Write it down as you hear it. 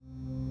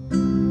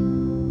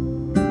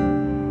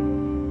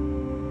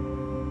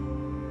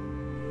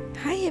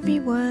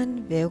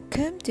everyone,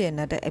 welcome to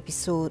another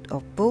episode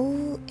of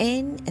Bold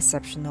and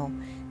Exceptional.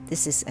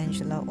 This is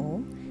Angela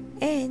O,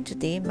 and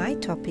today my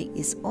topic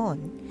is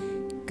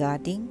on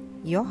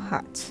guarding your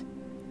heart.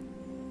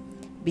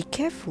 Be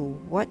careful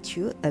what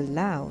you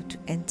allow to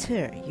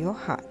enter your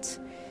heart,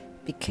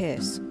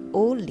 because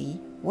only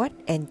what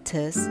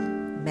enters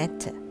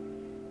matters.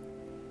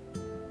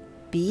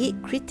 Be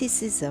it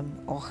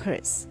criticism or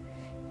hurts,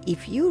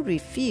 if you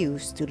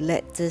refuse to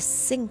let this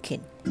sink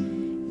in,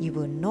 you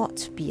will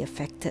not be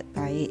affected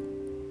by it.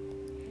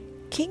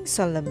 King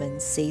Solomon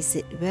says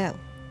it well.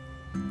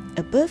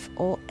 Above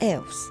all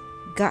else,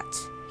 guard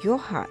your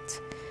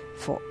heart,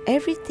 for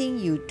everything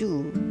you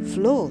do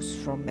flows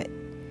from it.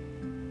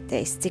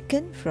 That is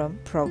taken from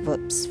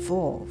Proverbs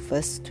 4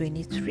 verse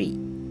 23.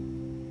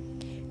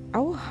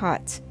 Our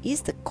heart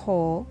is the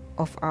core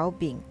of our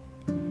being.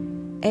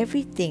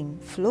 Everything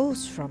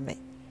flows from it.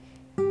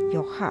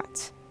 Your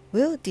heart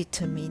will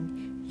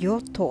determine your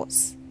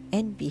thoughts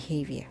and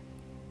behavior.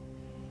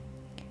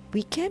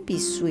 We can be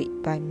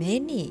swayed by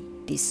many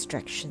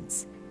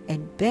distractions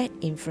and bad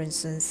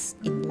influences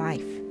in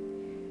life.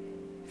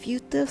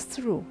 Filter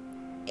through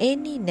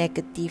any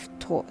negative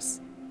thoughts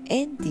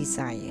and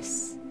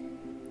desires.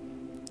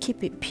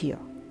 Keep it pure.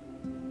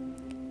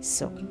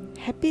 So,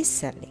 happy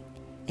selling.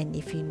 And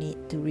if you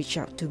need to reach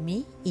out to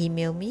me,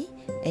 email me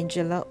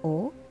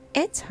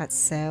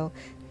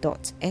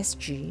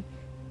angelao@heartsell.sg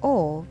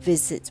or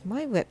visit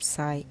my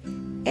website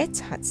at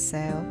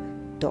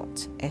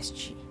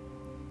heartsell.sg.